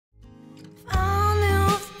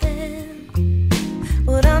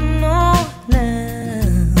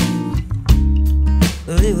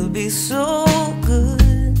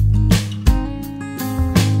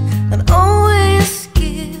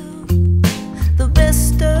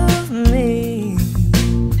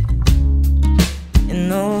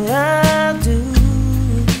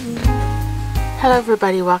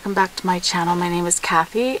everybody, welcome back to my channel. My name is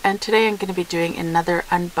Kathy and today I'm going to be doing another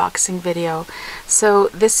unboxing video. So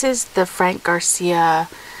this is the Frank Garcia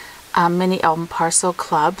mini album Parcel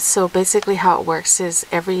Club. So basically how it works is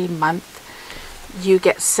every month you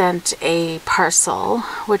get sent a parcel,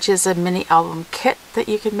 which is a mini album kit that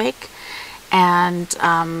you can make, and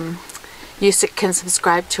you can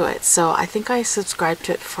subscribe to it. So I think I subscribed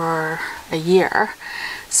to it for a year.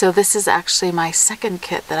 So this is actually my second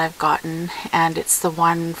kit that I've gotten, and it's the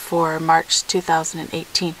one for March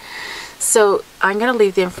 2018. So I'm going to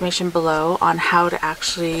leave the information below on how to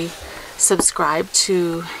actually subscribe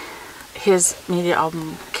to his media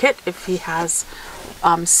album kit if he has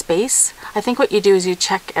space. I think what you do is you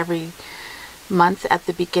check every month at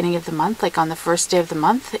the beginning of the month, like on the first day of the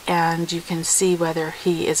month, and you can see whether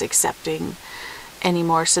he is accepting any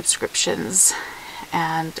more subscriptions.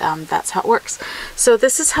 And that's how it works. So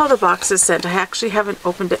this is how the box is sent. I actually haven't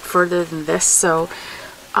opened it further than this. So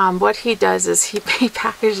what he does is he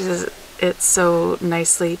packages it so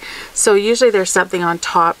nicely. So usually there's something on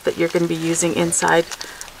top that you're going to be using inside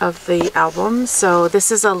of the album. So this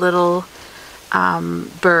is a little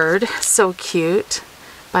bird, so cute,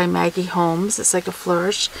 by Maggie Holmes. It's like a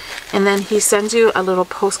Flourish. And then he sends you a little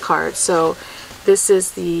postcard. So this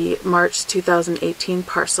is the March 2018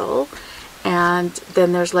 parcel. And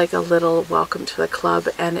then there's like a little welcome to the club,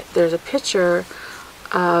 and there's a picture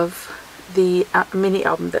of the mini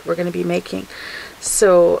album that we're going to be making.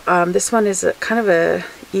 So this one is a kind of a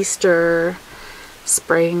Easter,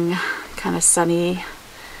 spring, kind of sunny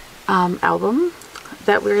album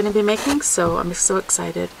that we're going to be making. So I'm so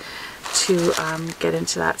excited to get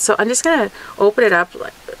into that. So I'm just going to open it up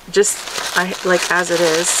just like as it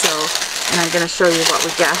is. So, and I'm going to show you what we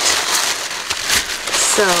get.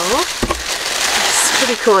 So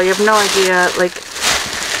pretty cool. You have no idea. Like,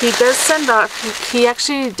 he does send off, he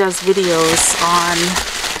actually does videos on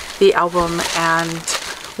the album, and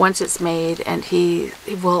once it's made, and he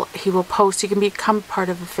will post. You can become part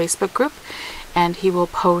of a Facebook group, and he will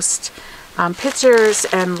post pictures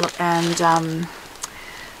and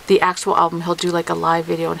the actual album. He'll do like a live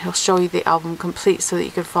video, and he'll show you the album complete so that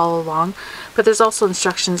you can follow along. But there's also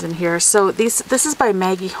instructions in here. So this is by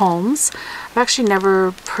Maggie Holmes. I've actually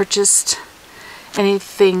never purchased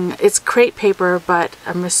anything. It's crepe paper, but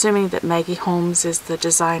I'm assuming that Maggie Holmes is the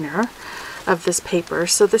designer of this paper.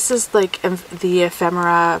 So this is like the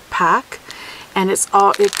ephemera pack, and it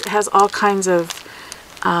has all kinds of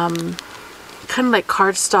kind of like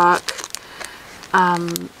cardstock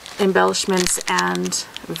embellishments and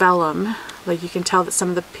vellum. Like, you can tell that some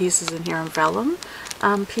of the pieces in here are vellum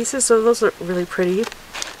pieces, so those look really pretty.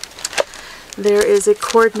 There is a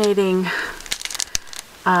coordinating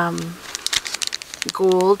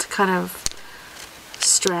gold kind of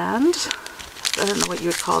strand. I don't know what you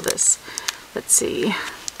would call this. Let's see.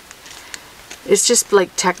 It's just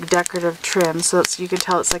like decorative trim, so you can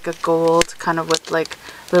tell it's like a gold kind of with like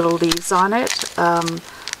little leaves on it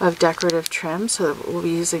of decorative trim. So we'll be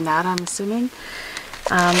using that, I'm assuming.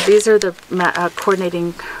 These are the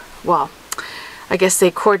coordinating, well, I guess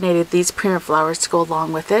they coordinated these premium flowers to go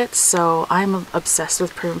along with it. So I'm obsessed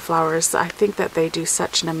with premium flowers. I think that they do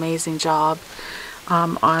such an amazing job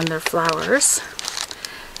on their flowers.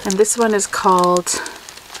 And this one is called,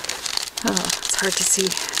 oh, it's hard to see.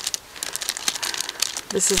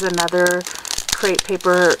 This is another crepe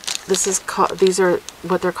paper. This is called, these are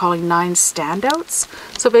what they're calling 9 standouts.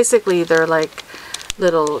 So basically they're like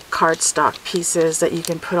little cardstock pieces that you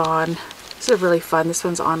can put on. These are really fun. This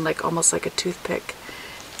one's on like almost like a toothpick,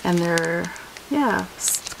 and they're, yeah,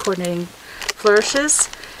 coordinating flourishes.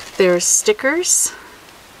 There's stickers,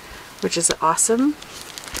 which is awesome.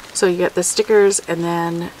 So you get the stickers, and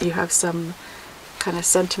then you have some kind of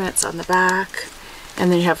sentiments on the back,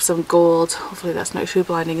 and then you have some gold, hopefully that's not too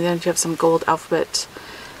blinding, and then you have some gold alphabet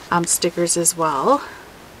stickers as well.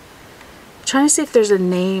 I'm trying to see if there's a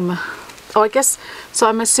name. Oh, I guess, so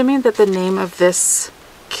I'm assuming that the name of this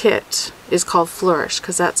kit is called Flourish,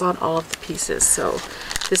 because that's on all of the pieces. So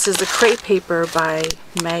this is the crepe paper by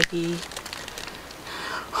Maggie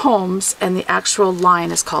Holmes, and the actual line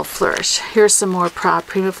is called Flourish. Here's some more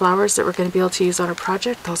premium flowers that we're going to be able to use on our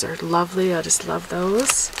project. Those are lovely. I just love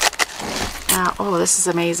those. Oh, this is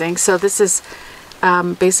amazing. So this is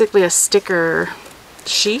basically a sticker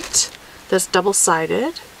sheet that's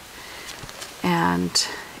double-sided, and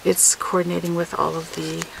it's coordinating with all of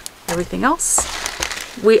the everything else.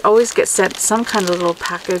 We always get sent some kind of little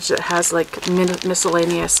package that has like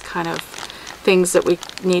miscellaneous kind of things that we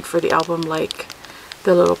need for the album, like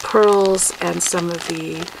the little pearls and some of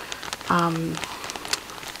the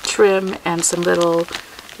trim and some little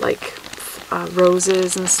like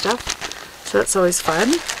roses and stuff. So that's always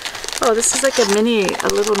fun. Oh, this is like a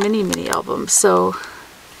little mini album. So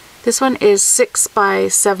this one is 6 by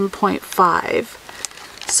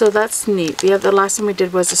 7.5. So that's neat. The last one we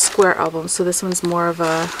did was a square album, so this one's more of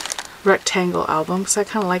a rectangle album, so I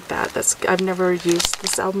kind of like that. I've never used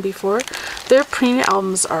this album before. Their premium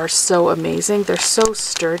albums are so amazing. They're so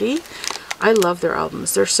sturdy. I love their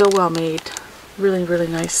albums. They're so well made. Really, really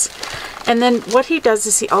nice. And then what he does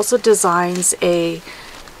is he also designs a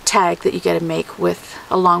tag that you get to make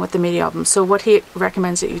along with the mini album. So what he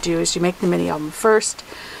recommends that you do is you make the mini album first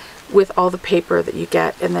with all the paper that you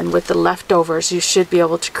get, and then with the leftovers you should be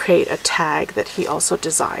able to create a tag that he also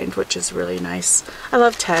designed, which is really nice. I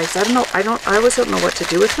love tags. I always don't know what to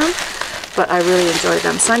do with them, but I really enjoy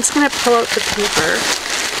them. So I'm just going to pull out the paper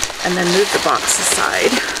and then move the box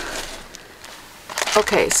aside.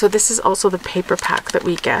 Okay, so this is also the paper pack that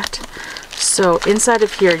we get. So inside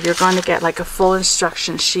of here you're going to get like a full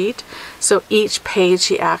instruction sheet. So each page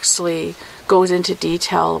he actually goes into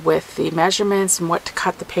detail with the measurements and what to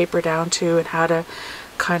cut the paper down to and how to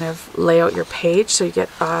kind of lay out your page. So you get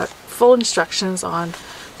full instructions on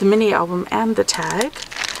the mini album and the tag.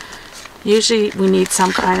 Usually we need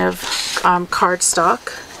some kind of cardstock.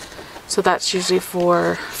 So that's usually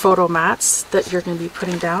for photo mats that you're going to be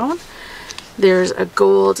putting down. There's a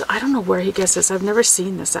gold, I don't know where he gets this. I've never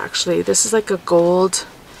seen this actually. This is like a gold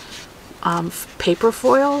paper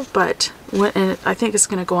foil, and I think it's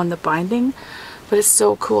going to go on the binding, but it's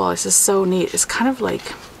so cool. This is so neat. It's kind of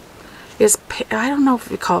like, I don't know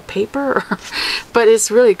if we call it paper, but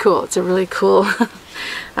it's really cool. It's a really cool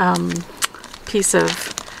piece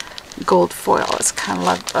of gold foil. It's kind of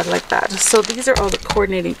I like that. So these are all the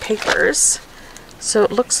coordinating papers. So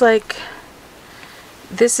it looks like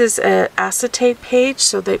this is an acetate page,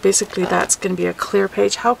 so basically that's going to be a clear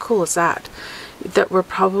page. How cool is that? That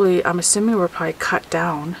I'm assuming we're probably cut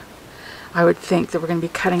down. I would think that we're going to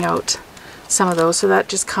be cutting out some of those. So that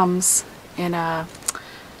just comes in a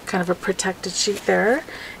kind of a protected sheet there.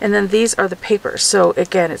 And then these are the papers. So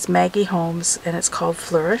again, it's Maggie Holmes and it's called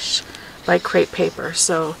Flourish by Crepe Paper.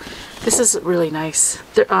 So this is really nice.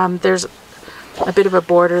 There's a bit of a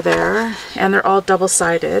border there, and they're all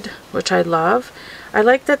double-sided, which I love. I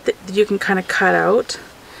like that you can kind of cut out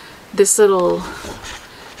this little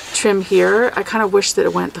trim here. I kind of wish that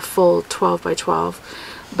it went the full 12 by 12,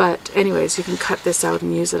 but anyways, you can cut this out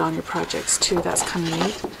and use it on your projects too. That's kind of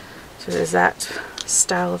neat. So there's that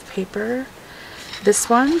style of paper. This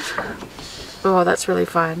one, oh, that's really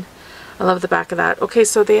fun. I love the back of that. Okay,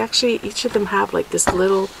 so they actually, each of them have like this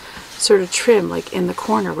little sort of trim like in the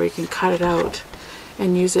corner where you can cut it out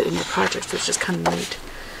and use it in your projects, which is kind of neat.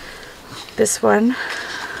 This one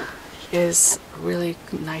is really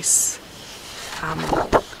nice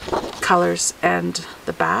colors, and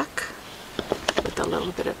the back with a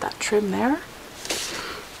little bit of that trim there.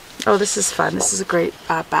 Oh, this is fun. This is a great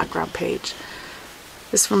background page.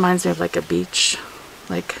 This reminds me of like a beach,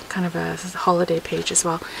 like kind of a holiday page as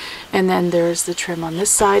well. And then there's the trim on this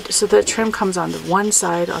side. So the trim comes on the one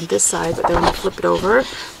side on this side, but then when you flip it over,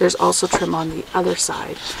 there's also trim on the other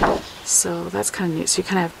side. So that's kind of neat. So you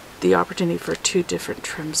kind of have the opportunity for two different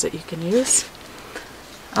trims that you can use.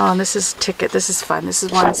 Oh, and this is Ticket. This is fun. This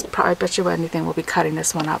is one, I bet you anything, we'll be cutting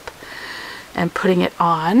this one up and putting it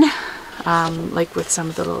on, like with some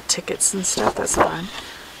of the little tickets and stuff. That's fun.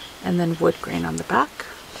 And then wood grain on the back.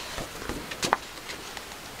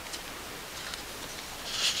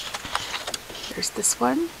 There's this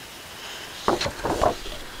one.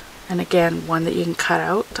 And again, one that you can cut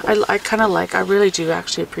out. I kind of like, I really do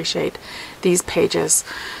actually appreciate these pages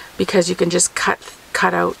because you can just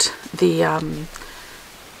cut out the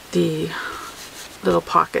little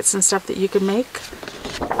pockets and stuff that you can make.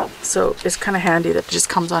 So it's kind of handy that it just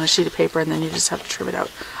comes on a sheet of paper and then you just have to trim it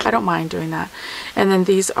out. I don't mind doing that. And then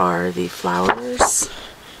these are the flowers,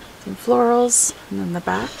 some florals, and then the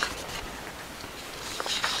back.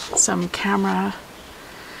 Some camera,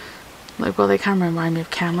 like, well, they kind of remind me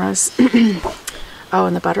of cameras. Oh,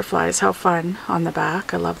 and the butterflies, how fun on the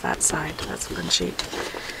back. I love that side. That's a fun sheet.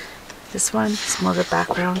 This one is more of a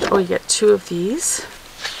background. Oh, you get two of these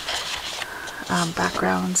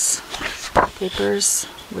backgrounds, papers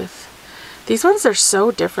with these ones. Are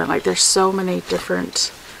so different. Like, there's so many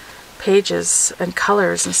different pages and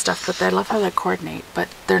colors and stuff, but I love how they coordinate. But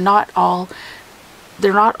they're not all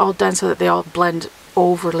done so that they all blend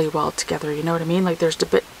overly well together. You know what I mean? Like, there's a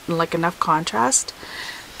bit like enough contrast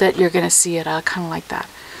that you're gonna see it. I kind of like that.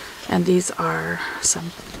 And these are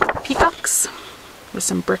some peacocks with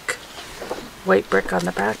some brick, white brick on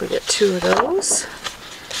the back. We get two of those.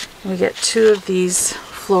 We get two of these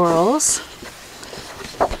florals,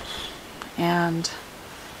 and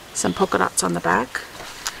some polka dots on the back.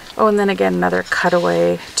 Oh, and then again, another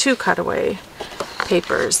cutaway, 2 cutaway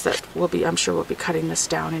papers that will be, I'm sure we'll be cutting this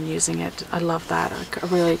down and using it. I love that. I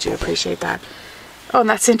really do appreciate that. Oh, and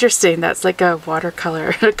that's interesting. That's like a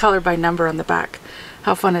watercolor, color by number on the back.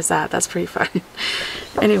 How fun is that? That's pretty fun.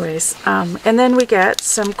 Anyways, and then we get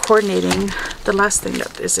some coordinating, the last thing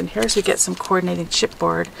that is in here is we get some coordinating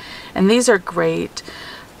chipboard. And these are great.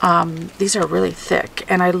 These are really thick,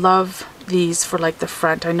 and I love these for like the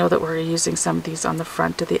front. I know that we're using some of these on the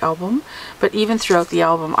front of the album, but even throughout the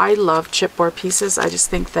album, I love chipboard pieces. I just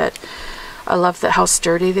think that I love that how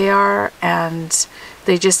sturdy they are, and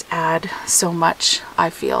they just add so much, I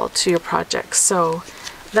feel, to your project. So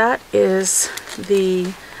that is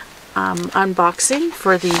the unboxing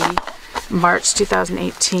for the March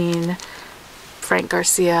 2018 Frank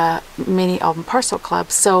Garcia mini album Parcel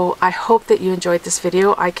Club. So I hope that you enjoyed this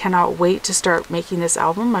video. I cannot wait to start making this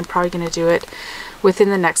album. I'm probably going to do it within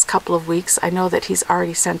the next couple of weeks. I know that he's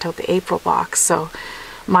already sent out the April box, so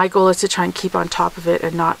my goal is to try and keep on top of it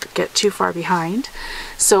and not get too far behind.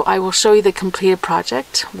 So I will show you the completed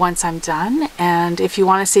project once I'm done, and if you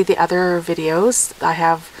want to see the other videos, I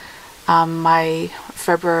have my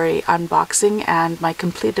February unboxing and my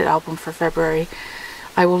completed album for February.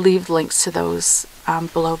 I will leave links to those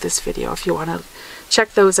below this video if you want to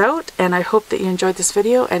check those out, and I hope that you enjoyed this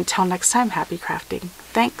video. Until next time, happy crafting.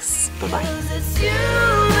 Thanks. Bye-bye.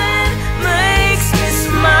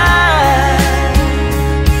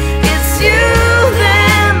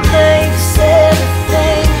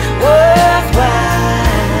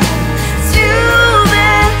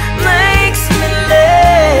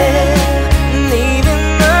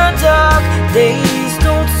 They